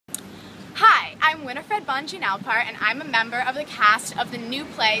I'm Winnifred Bonjean-Alpart, and I'm a member of the cast of the new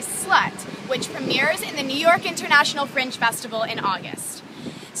play Slut, which premieres in the New York International Fringe Festival in August.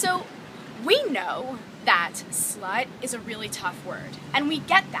 So, we know that slut is a really tough word, and we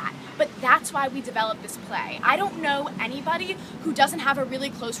get that, but that's why we developed this play. I don't know anybody who doesn't have a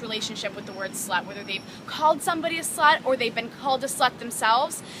really close relationship with the word slut, whether they've called somebody a slut or they've been called a slut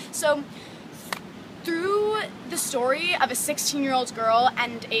themselves. So, through the story of a 16-year-old girl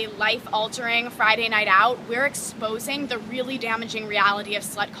and a life-altering Friday night out, we're exposing the really damaging reality of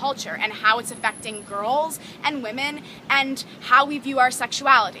slut culture and how it's affecting girls and women and how we view our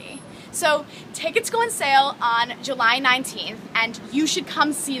sexuality. So tickets go on sale on July 19th, and you should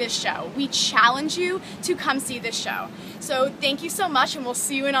come see this show. We challenge you to come see this show. So thank you so much, and we'll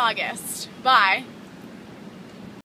see you in August. Bye.